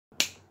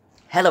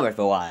Hello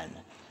everyone,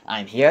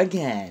 I'm here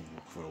again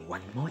for one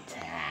more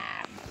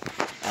time.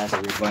 As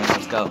we're going,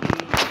 let's go.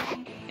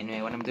 Anyway,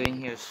 what I'm doing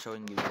here is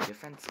showing you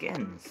different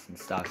skins and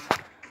stuff.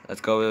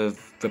 Let's go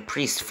with the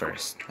priest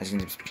first. As you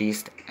can see,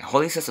 priest,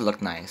 holy sister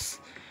look nice.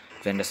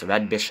 Then there's a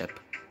red bishop,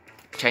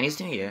 Chinese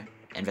New Year,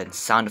 and then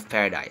Sound of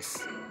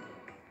Paradise.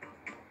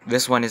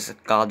 This one is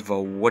called the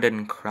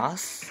wooden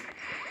cross.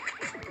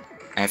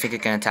 I think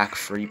it can attack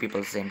 3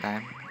 people at the same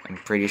time, I'm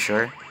pretty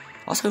sure.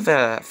 Also,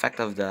 the effect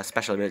of the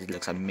special ability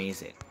looks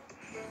amazing.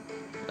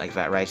 Like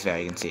that right there,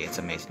 you can see it's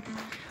amazing.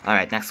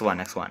 Alright, next one.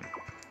 How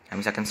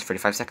many seconds?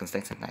 35 seconds,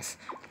 thanks, nice.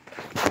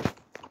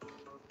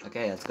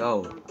 Okay, let's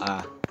go.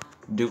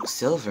 Duke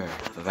Silver,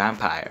 the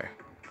vampire.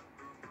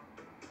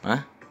 Huh?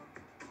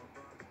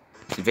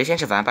 Did they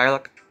change the vampire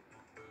look?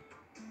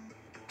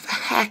 What the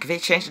heck? They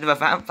changed the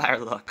vampire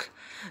look.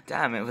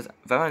 Damn, it was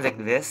that one was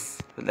like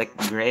this, with like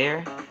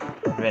grayer,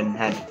 then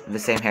had the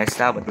same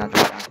hairstyle but not the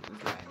vampire.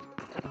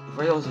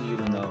 For those of you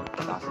who know,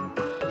 it's awesome.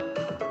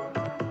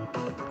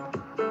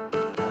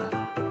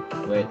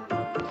 Wait,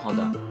 hold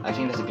on. I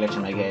think there's a glitch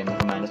in my game.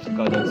 Never mind, let's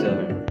go Duke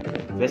Silver.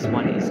 This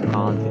one is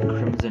called the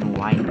Crimson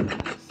Wine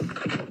Glass.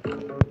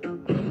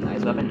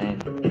 Nice weapon name.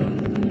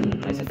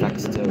 Nice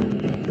effects too.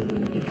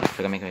 If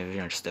I can make my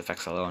video just the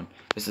effects alone.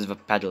 This is the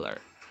Peddler.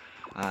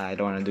 I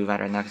don't want to do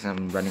that right now because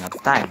I'm running out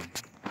of time.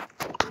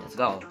 Let's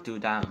go. 2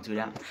 down.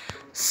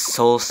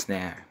 Soul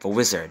Snare, the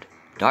Wizard,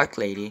 Dark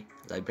Lady,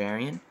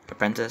 Librarian,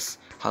 Apprentice,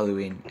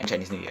 Halloween, and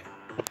Chinese New Year.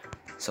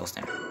 Soul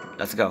Snare.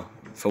 Let's go.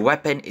 The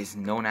weapon is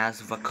known as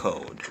the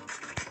Code.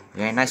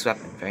 Very nice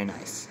weapon. Very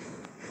nice.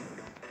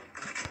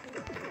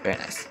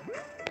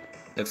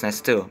 Looks nice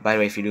too. By the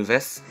way, if you do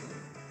this,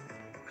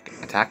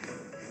 attack.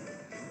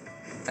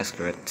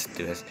 Screw it. Let's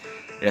do this.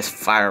 It has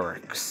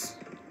fireworks.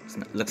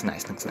 Looks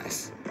nice.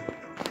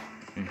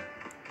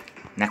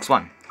 Next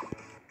one.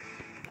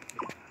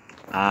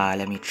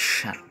 Let me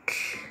check.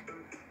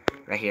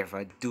 Right here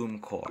for Doom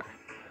Core.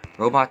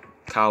 Robot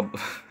cow.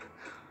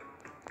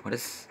 What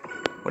is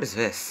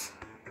this?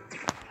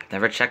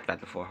 Never checked that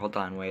before. Hold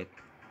on, wait.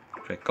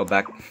 Go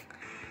back.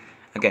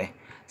 Okay,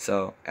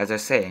 so as I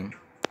was saying,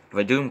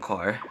 the Doom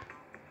Core,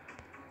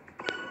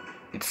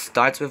 it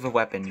starts with a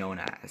weapon known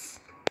as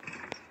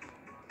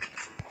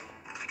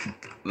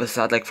the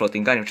Godlike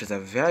Floating Gun, which is a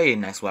very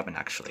nice weapon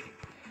actually.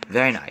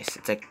 Very nice.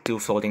 It's like 2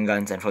 floating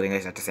guns and floating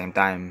guns at the same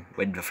time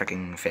with the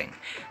freaking thing.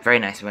 Very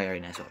nice weapon.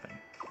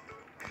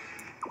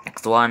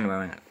 Next one,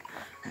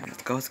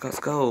 let's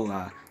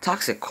go.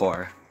 Toxic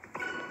Core.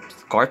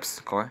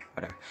 Core?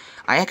 Whatever.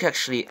 I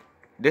actually,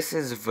 this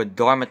is the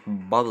Dormant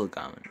Bubble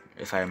Gun,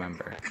 if I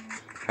remember.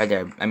 Right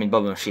there, I mean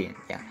Bubble Machine,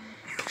 yeah.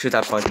 Shoot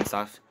out poison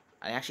stuff.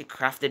 I actually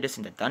crafted this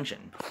in the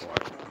dungeon before.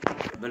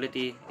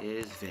 Ability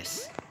is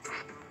this.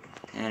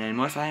 And it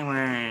mostly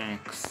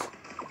works.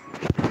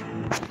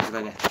 Let's go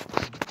again.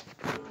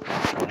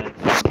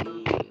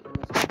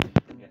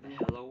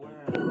 Hello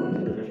world.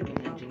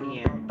 Freaking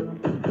engineer.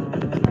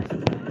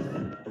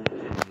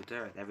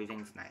 Nice.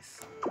 Everything's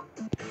nice.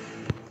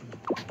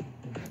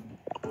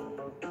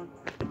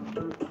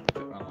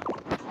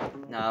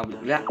 Now,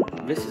 yeah,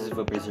 this is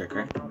the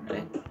Berserker,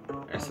 right?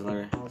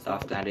 Wrestler,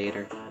 soft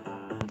gladiator.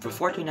 For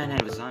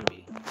 1499 with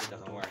zombie, it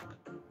doesn't work.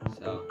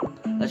 So,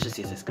 let's just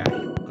use this guy.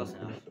 Close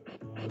enough.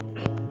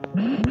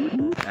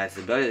 Nice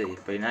ability,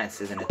 pretty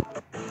nice, isn't it?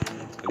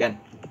 Again.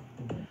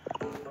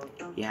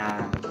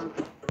 Yeah.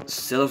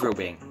 Silver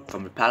Wing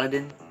from the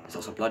Paladin. It's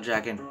also Blood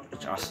Dragon,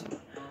 which is awesome.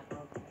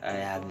 I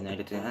have no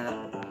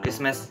idea.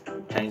 Christmas,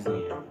 Chinese New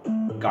Year.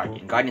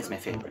 Guardian. Guardian's my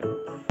favorite.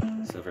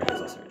 Silver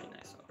is also really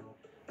nice. So.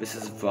 This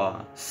is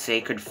the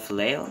Sacred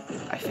Flail,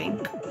 I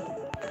think.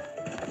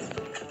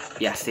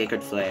 Yeah,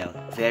 Sacred Flail.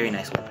 Very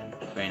nice weapon.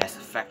 Very nice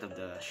effect of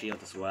the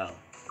shield as well.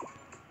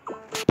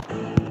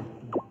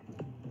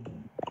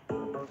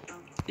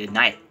 The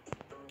Knight.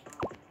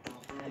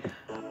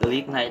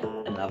 Elite Knight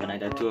and Lava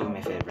Knight are 2 of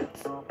my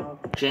favorites.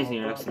 Chinese New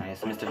Year looks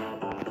nice. Mr.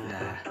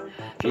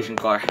 Fusion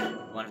Core,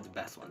 one of the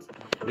best ones.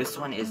 This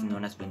one is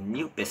known as the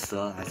New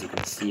Pistol, as you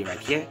can see right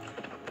here.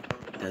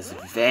 Does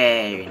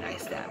very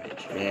nice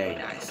damage. Very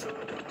nice.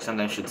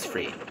 Sometimes shoots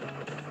free.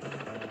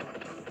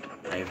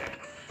 Right there.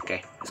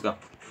 Okay, let's go.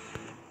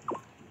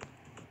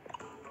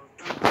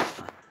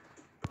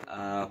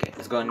 Okay,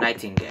 let's go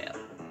Nightingale.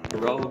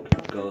 Rogue,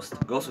 Ghost.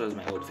 Ghost was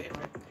my old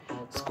favorite.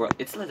 Squirrel.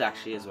 It still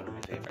actually is one of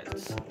my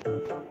favorites.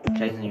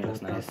 Chinese New Year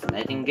looks nice.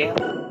 Nightingale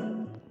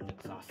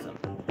looks awesome.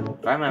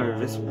 If I remember,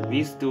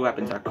 these 2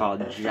 weapons are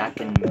called Jack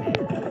and Mary.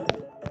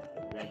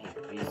 Right here,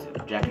 these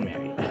 2. Jack and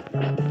Mary.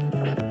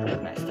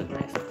 Look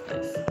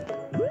nice.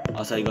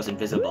 Also, he goes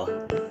invisible.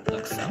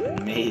 Looks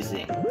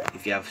amazing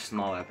if you have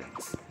small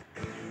weapons.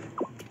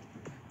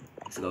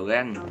 Let's go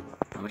again.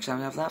 How much time do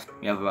we have left?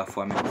 We have about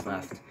 4 minutes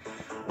left.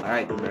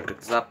 Alright, we're gonna cook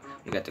this up.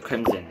 We got the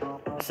Crimson.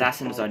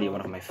 Assassin is already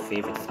one of my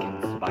favorite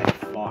skins by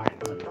far.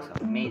 It looks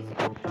amazing.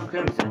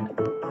 Crimson,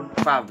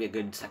 probably a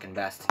good second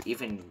best,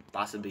 even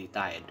possibly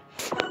tied.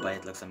 But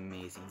it looks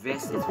amazing.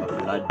 This is for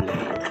Blood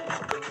Blade.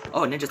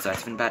 Oh, Ninja Star,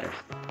 it's even better.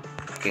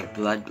 Okay,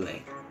 Blood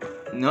Blade.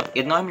 no,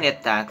 it normally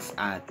attacks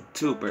at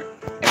 2 per.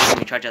 Every time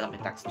you charge it up, it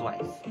attacks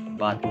twice.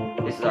 But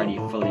this is already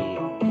fully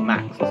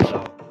maxed,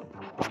 so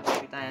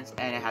 3 times,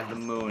 and it has the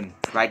moon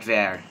right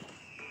there.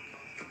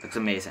 Looks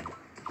amazing.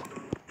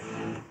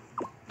 Now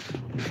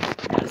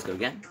let's go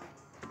again.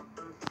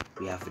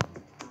 We have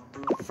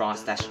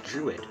Frost Dash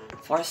Druid,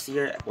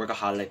 Farseer,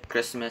 Workaholic,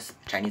 Christmas,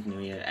 Chinese New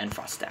Year, and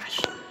Frost Dash.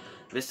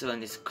 This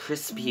one is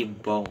Crispy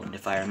Bone,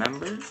 if I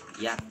remember.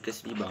 Yeah,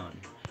 Crispy Bone.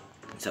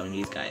 So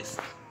these guys.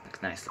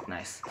 Looks nice, look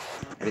nice.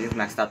 Everything's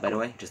maxed out, by the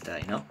way, just to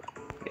let you know.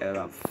 We have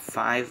about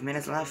 5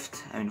 minutes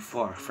left. I mean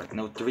 4,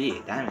 no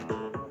 3, damn it.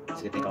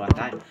 It's gonna take a long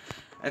time.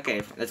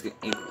 Okay, let's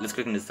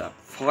quicken this up.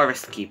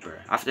 Forest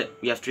Keeper. After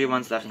we have 3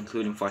 ones left,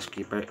 including Forest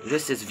Keeper.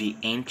 This is the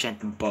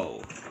Ancient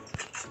Bow.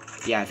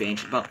 Yeah, the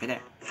Ancient Bow, right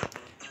there.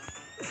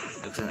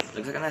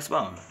 Looks like a nice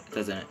bow,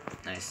 doesn't it?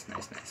 Nice,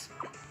 nice, nice.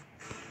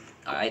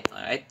 Alright,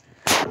 alright.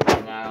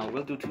 Now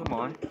we'll do 2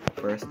 more.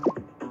 First.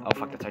 Oh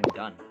fuck, that's already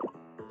done.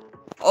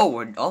 Oh,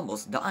 we're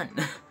almost done.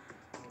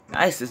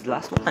 Nice, this is the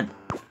last one.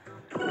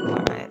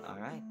 Alright,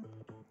 alright.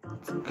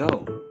 Let's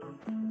go.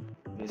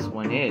 This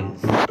one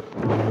is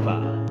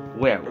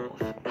Werewolf.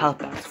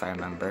 Helpax, if I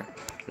remember.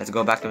 Let's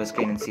go back to the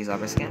screen and see some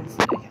of our skins.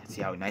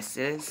 See how nice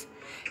it is.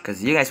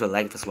 Because you guys will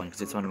like this one,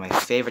 because it's one of my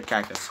favorite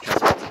characters.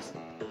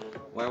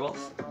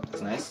 Werewolf.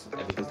 That's nice.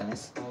 Everything's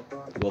nice.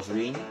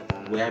 Wolverine,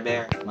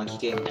 Werebear, Monkey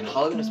King, and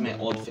Halloween was my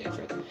old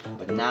favorite.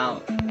 But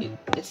now,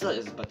 it still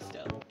is, but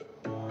still.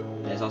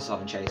 There's also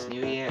on Chinese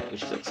New Year,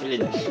 which looks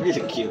really,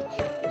 really cute.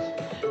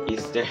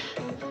 Easter,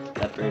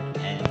 Leopard,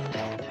 and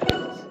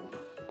Titans.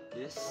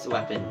 This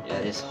weapon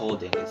that is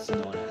holding is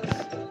known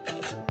as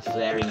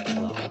Flaring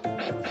Claw.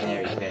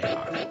 Very, very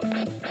powerful.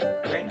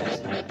 Very nice,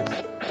 very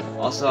nice.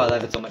 Also, I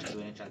love it so much because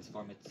when it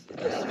transforms, it's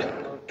spit.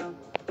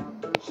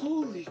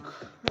 Holy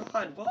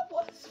crud, what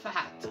was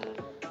that?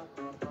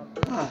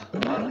 Ah,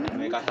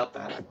 I got help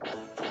back.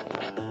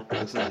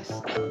 Looks nice.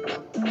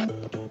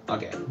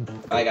 Okay,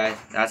 bye guys.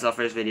 That's all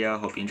for this video.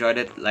 Hope you enjoyed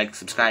it. Like,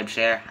 subscribe,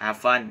 share, have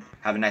fun.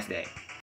 Have a nice day.